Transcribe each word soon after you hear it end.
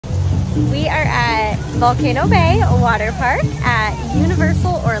We are at Volcano Bay Water Park at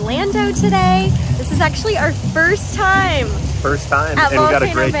Universal Orlando today. This is actually our first time. First time, at and Volcano we got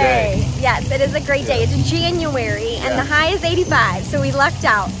a great Bay. day. Yes, it is a great day. It's January and the high is 85, so we lucked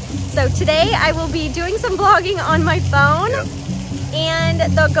out. So today I will be doing some vlogging on my phone and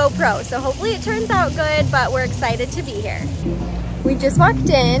the GoPro. So hopefully it turns out good, but we're excited to be here. We just walked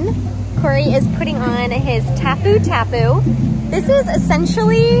in. Corey is putting on his Tapu Tapu. This is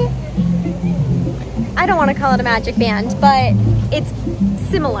essentially, I don't want to call it a magic band, but it's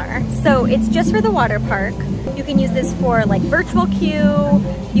similar. So it's just for the water park. You can use this for like virtual queue.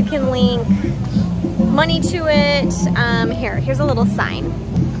 You can link money to it. Here's a little sign.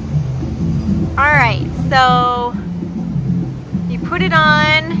 All right, so you put it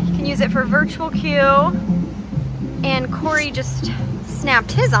on. You can use it for virtual queue. And Corey just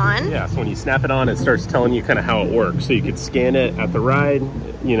snapped his on. Yeah, so when you snap it on, it starts telling you kind of how it works. So you could scan it at the ride,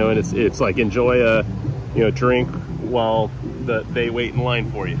 you know, and it's like enjoy a, you know, drink while they wait in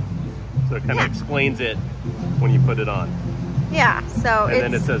line for you. So it kind of explains it when you put it on. Yeah, so and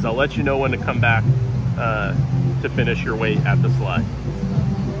then it says, I'll let you know when to come back to finish your wait at the slide.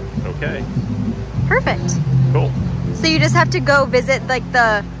 Okay. Perfect. Cool. So you just have to go visit like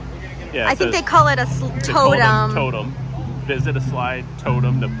the, I think they call it a totem. Totem. Visit a slide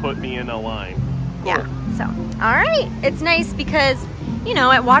totem to put me in a line. Cool. Yeah, so, all right. It's nice because, you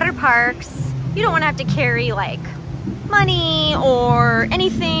know, at water parks, you don't want to have to carry like money or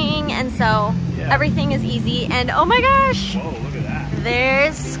anything. And so everything is easy. And oh my gosh. Whoa, look at that.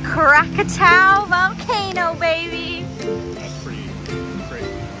 There's Krakatoa Volcano, baby. That's pretty crazy.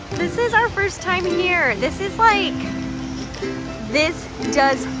 This is our first time here. This is like, this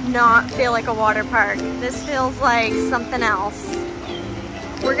does not feel like a water park. This feels like something else.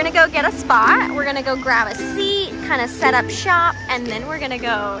 We're gonna go get a spot. We're gonna go grab a seat, kind of set up shop, and then we're gonna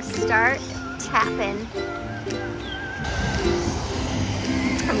go start tapping.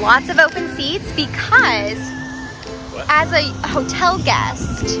 Lots of open seats because as a hotel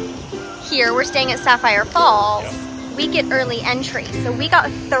guest here, we're staying at Sapphire Falls, we get early entry. So we got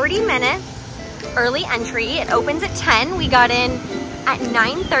 30 minutes early entry. It opens at 10. We got in at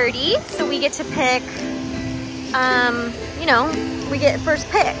 9:30, so we get to pick, you know, we get first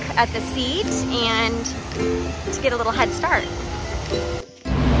pick at the seat and to get a little head start.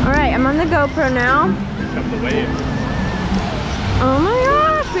 All right, I'm on the GoPro now. Come the wave. Oh my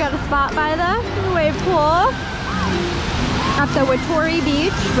gosh, we got a spot by the wave pool at the Watori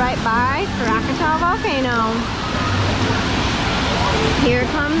Beach, right by Krakatoa Volcano. Here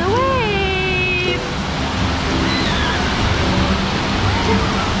come the waves.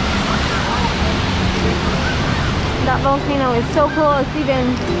 That volcano is so cool. It's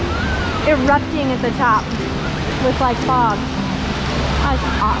even erupting at the top with like fog. That's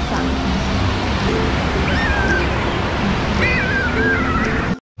awesome.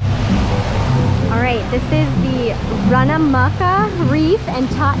 All right, this is the Runamaka Reef and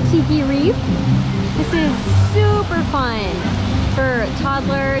Tatiki Reef. This is super fun for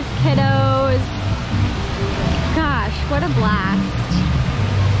toddlers, kiddos. Gosh, what a blast.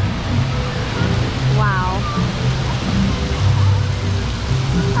 Wow.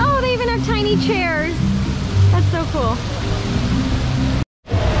 Oh, they even have tiny chairs. That's so cool.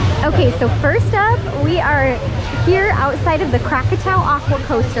 Okay, so first up, we are here outside of the Krakatoa Aqua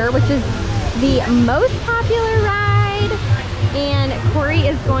Coaster, which is the most popular ride. And Corey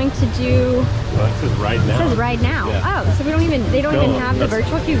is going to do... Well, it says ride now. It says ride now. Yeah. Oh, so they don't even have the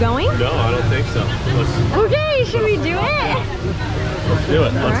virtual queue going? No, I don't think so. Okay, should we do it? Let's do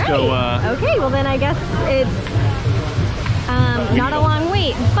it. Let's go. Okay, well then I guess it's not a long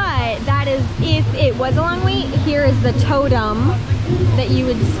wait, but that is, if it was a long wait, here is the totem that you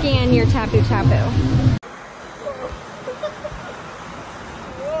would scan your Tapu Tapu.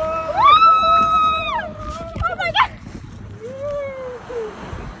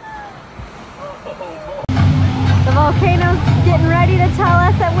 The volcano's getting ready to tell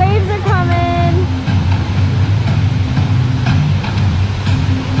us that waves are coming.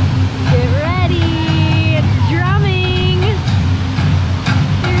 Get ready, it's drumming.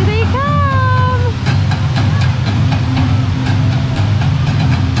 Here they come.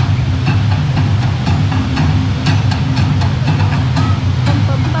 Bum,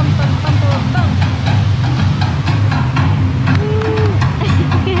 bum, bum, bum, bum, bum, bum.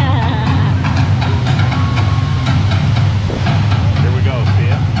 Here we go, see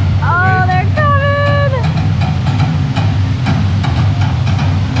ya. Oh,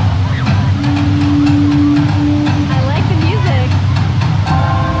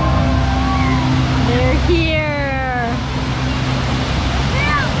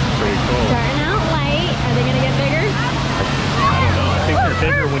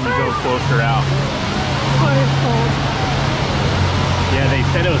 little closer out. This water's cold. Yeah, they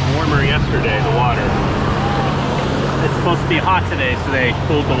said it was warmer yesterday, the water. It's supposed to be hot today, so they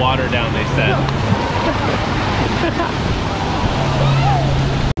cooled the water down, they said.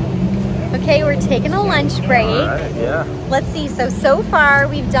 Okay, we're taking a lunch break. All right, yeah. Let's see, so far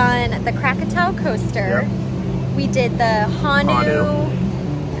we've done the Krakatoa coaster. Yep. We did the Hanu.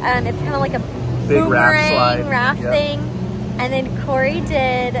 It's kind of like a big boomerang raft yep. thing. And then Corey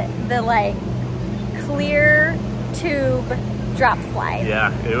did the like clear tube drop slide.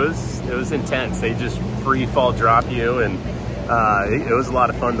 Yeah, it was intense. They just free fall drop you, and it was a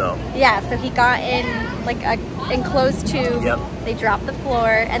lot of fun though. Yeah, so he got in like a enclosed tube. Yep. They dropped the floor,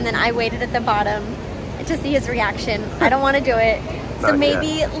 and then I waited at the bottom to see his reaction. I don't want to do it, so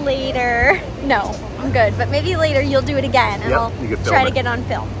maybe later. No, I'm good. But maybe later you'll do it again, and I'll try to get on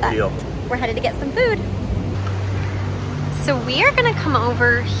film. But we're headed to get some food. So we are gonna come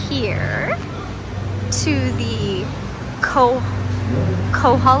over here to the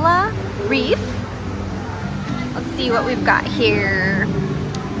Kohala Reef. Let's see what we've got here.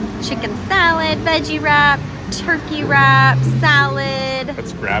 Chicken salad, veggie wrap, turkey wrap, salad.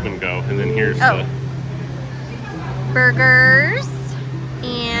 Let's grab and go. And then here's the burgers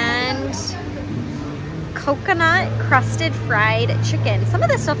and coconut crusted fried chicken. Some of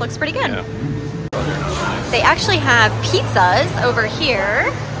this stuff looks pretty good. Yeah. They actually have pizzas over here.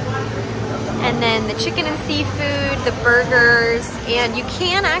 And then the chicken and seafood, the burgers, and you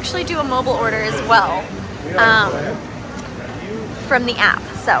can actually do a mobile order as well from the app.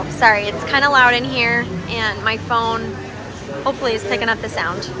 So, sorry, it's kind of loud in here, and my phone hopefully is picking up the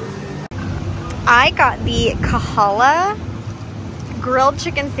sound. I got the Kahala grilled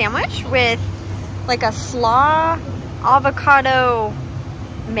chicken sandwich with like a slaw avocado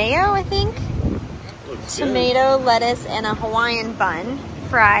mayo, I think. Tomato, lettuce, and a Hawaiian bun.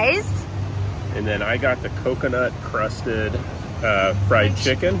 Fries. And then I got the coconut crusted fried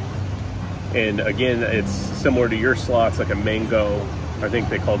chicken. And again, it's similar to your slaw. It's like a mango, I think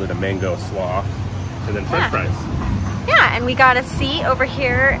they called it a mango slaw. And then french fries. Yeah, and we got a seat over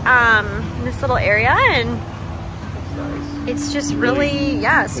here in this little area, and it's just really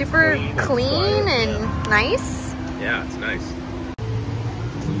super clean and nice. Yeah, it's nice.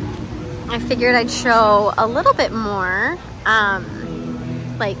 I figured I'd show a little bit more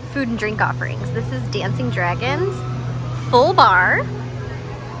like food and drink offerings. This is Dancing Dragons, full bar.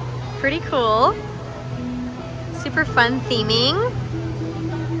 Pretty cool. Super fun theming.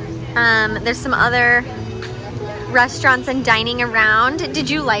 There's some other restaurants and dining around. Did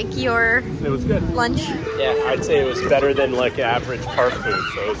you like your It was good. lunch? Yeah, I'd say it was better than like average park food,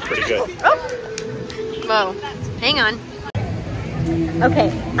 so it was pretty good. Oh, whoa, hang on. Okay,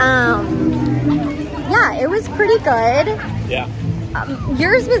 yeah, it was pretty good. Yeah.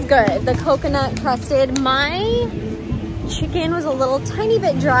 Yours was good, the coconut crusted. My chicken was a little tiny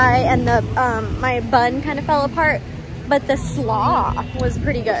bit dry, and the my bun kind of fell apart, but the slaw was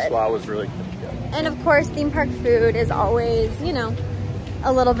pretty good. The slaw was really good. And of course, theme park food is always, you know,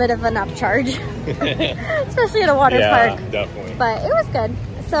 a little bit of an upcharge, especially at a water park. Yeah, definitely. But it was good.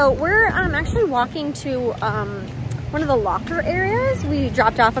 So we're actually walking to one of the locker areas. We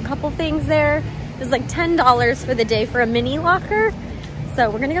dropped off a couple things there. It was like $10 for the day for a mini locker. So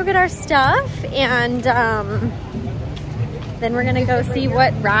we're gonna go get our stuff, and then we're gonna go see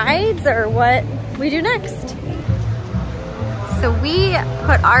what rides or what we do next. So we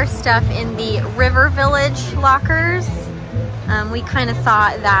put our stuff in the River Village lockers. We kind of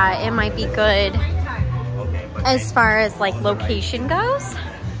thought that it might be good as far as like location goes.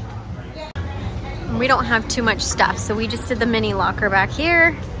 We don't have too much stuff, so we just did the mini locker back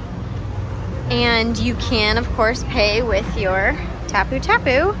here. And you can, of course, pay with your Tapu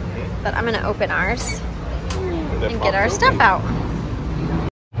Tapu, but I'm gonna open ours and get our stuff out.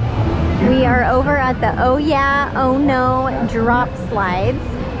 We are over at the Oh Yeah, Oh No drop slides.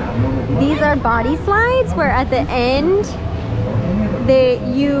 These are body slides where at the end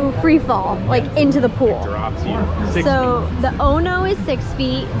you free fall like into the pool. It drops you 6 so feet. The Oh No is 6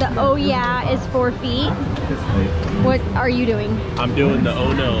 feet, the Oh Yeah is 4 feet. What are you doing? I'm doing the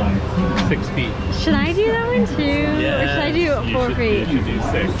Oh No 6 feet. Should I do that one too? Yeah. Or should I do 4 feet? You should do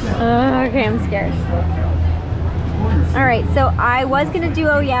 6. Okay, I'm scared. All right, so I was gonna do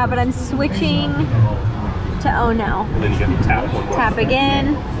Oh Yeah, but I'm switching to Oh No. And then you get to tap one more. Tap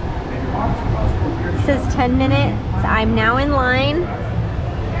again. It says 10 minutes. I'm now in line.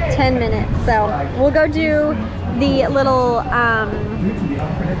 10 minutes. So we'll go do the little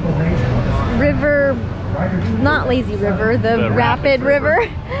river, not lazy river, the rapid river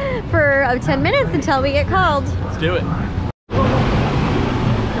for 10 minutes until we get called. Let's do it.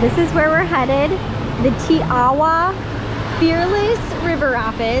 This is where we're headed, the Tiawa Fearless River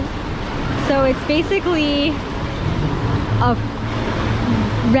Rapids. So it's basically a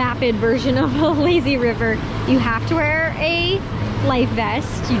rapid version of a lazy river. You have to wear a life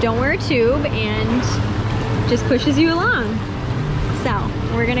vest, you don't wear a tube, and just pushes you along. So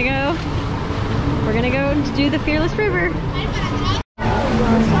we're gonna go to do the Fearless River.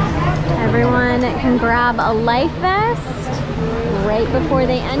 Everyone can grab a life vest right before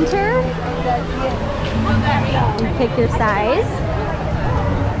they enter. You pick your size.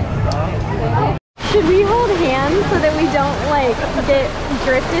 Should we hold hands so that we don't like get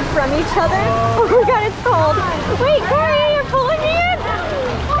drifted from each other? Oh my god, it's cold. Wait, Corey, you're pulling me in?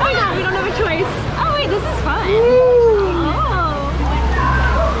 Oh my god, we don't have a choice. Oh wait, this is fun. Oh.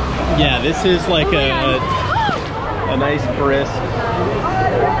 Yeah, this is like a nice brisk.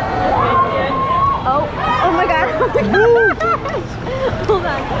 Oh my god. Oh my gosh. Hold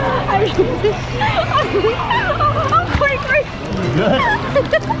on. Corey. Good.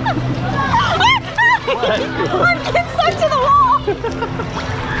 I'm getting stuck to the wall!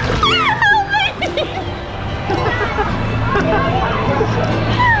 Help me!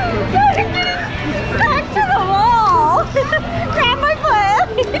 I'm getting stuck to the wall! Grab my foot!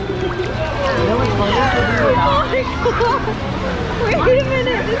 Oh my god! Wait a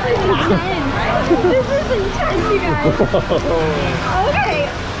minute, this is intense! This is intense, you guys! Okay.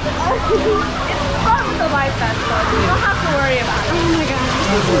 It's fun with the life vest though, so you don't have to worry about it. Oh my god,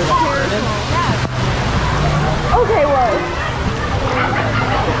 this is terrible. Okay, whoa.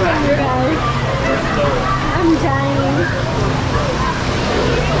 You guys, I'm dying.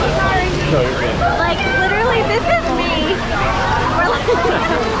 Sorry. No, you're good. Like, literally, this is me. We're like,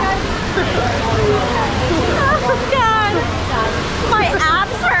 oh god. My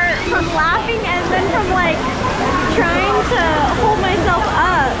abs hurt from laughing and then from like trying to hold myself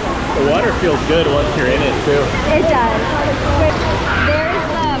up. The water feels good once you're in it too. It does. There's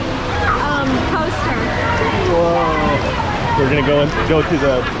the coaster. Whoa. We're gonna go to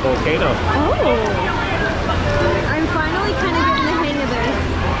the volcano. Oh. I'm finally kind of getting the hang of this.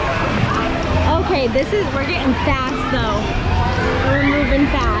 Okay, we're getting fast though. We're moving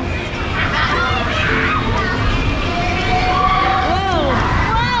fast. Whoa.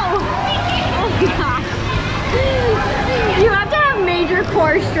 Oh my gosh. You have to have major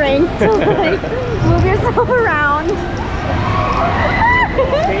core strength to like move yourself around.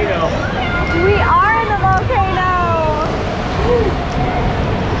 Volcano. We are in the volcano.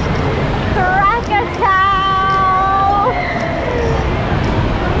 Krakatoa.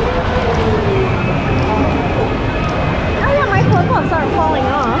 Oh yeah, my flip-flops aren't falling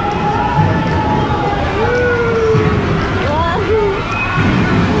off.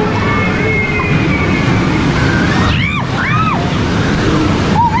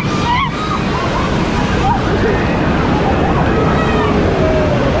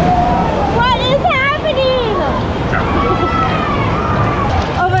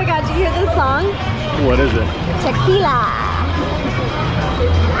 What is it? Tequila.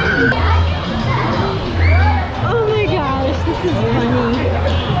 Oh my gosh, this is funny.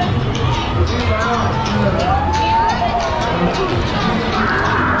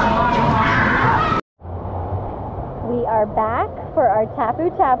 We are back for our Tapu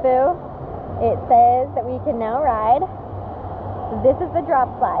Tapu. It says that we can now ride. This is the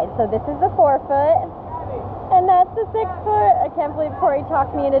drop slide. So this is the 4-foot. And that's the 6-foot. I can't believe Corey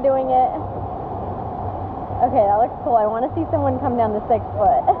talked me into doing it. Okay, that looks cool. I want to see someone come down the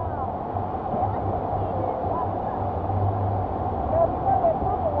 6-foot.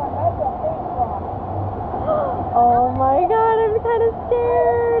 Oh my god, I'm kind of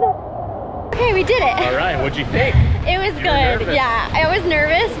scared. Okay, we did it. All right, what'd you think? It was good. Yeah, I was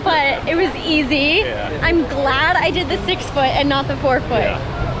nervous, but it was easy. Yeah. I'm glad I did the 6-foot and not the 4-foot. Yeah.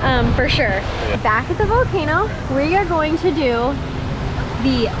 For sure. Yeah. Back at the volcano, we are going to do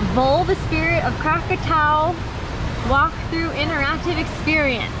the the Spirit of Krakatoa walk-through interactive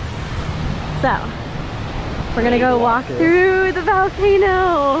experience. So, we're gonna go walk through the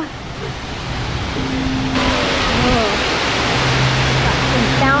volcano. Whoa. Got some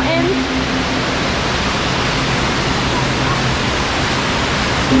fountains.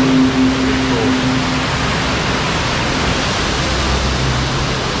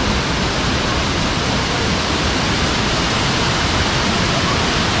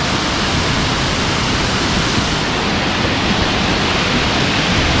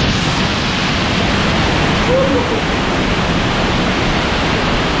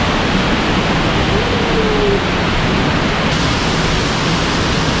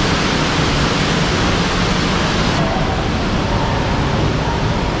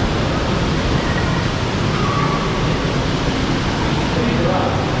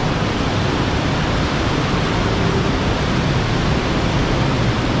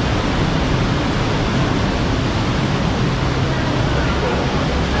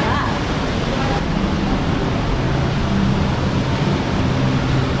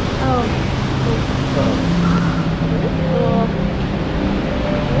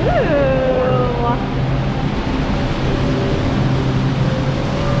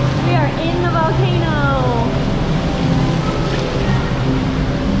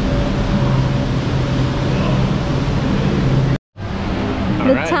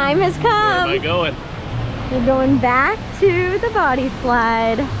 right. time has come. Where am I going? We're going back to the body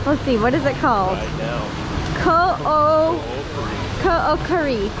slide. Let's see, what is it called? Right now.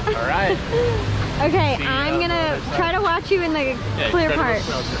 Ko'okuri. All right. Okay, I'm gonna try to watch you in the clear part.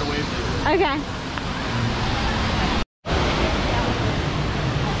 Okay.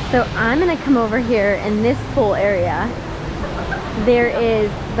 So I'm gonna come over here in this pool area. There is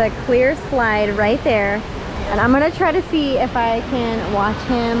the clear slide right there. And I'm gonna try to see if I can watch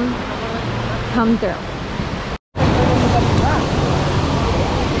him come through.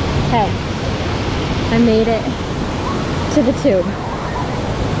 Okay, I made it to the tube.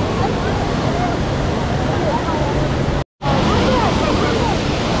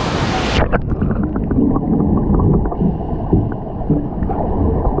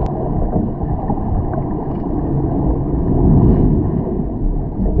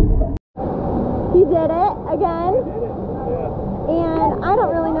 He did it again. And I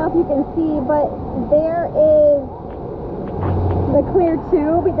don't really know if you can see, but there is the clear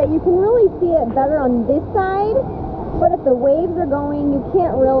tube that you can really see it better on this side. But if the waves are going, you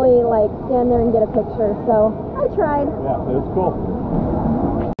can't really like stand there and get a picture. So I tried. Yeah, it was cool.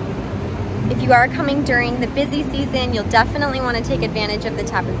 If you are coming during the busy season, you'll definitely want to take advantage of the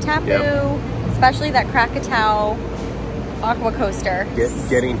Tapu Tapu, especially that Krakatau aqua coaster.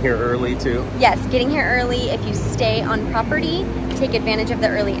 Getting here early too? Yes, getting here early. If you stay on property, take advantage of the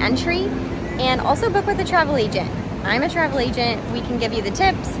early entry, and also book with a travel agent. I'm a travel agent. We can give you the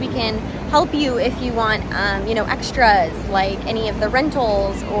tips. We can help you if you want, you know, extras like any of the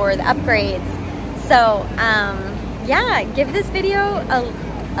rentals or the upgrades. So, yeah, give this video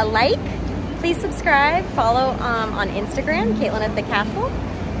a like. Please subscribe, follow on Instagram, Caitlin at the Castle,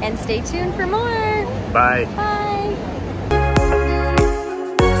 and stay tuned for more. Bye. Bye.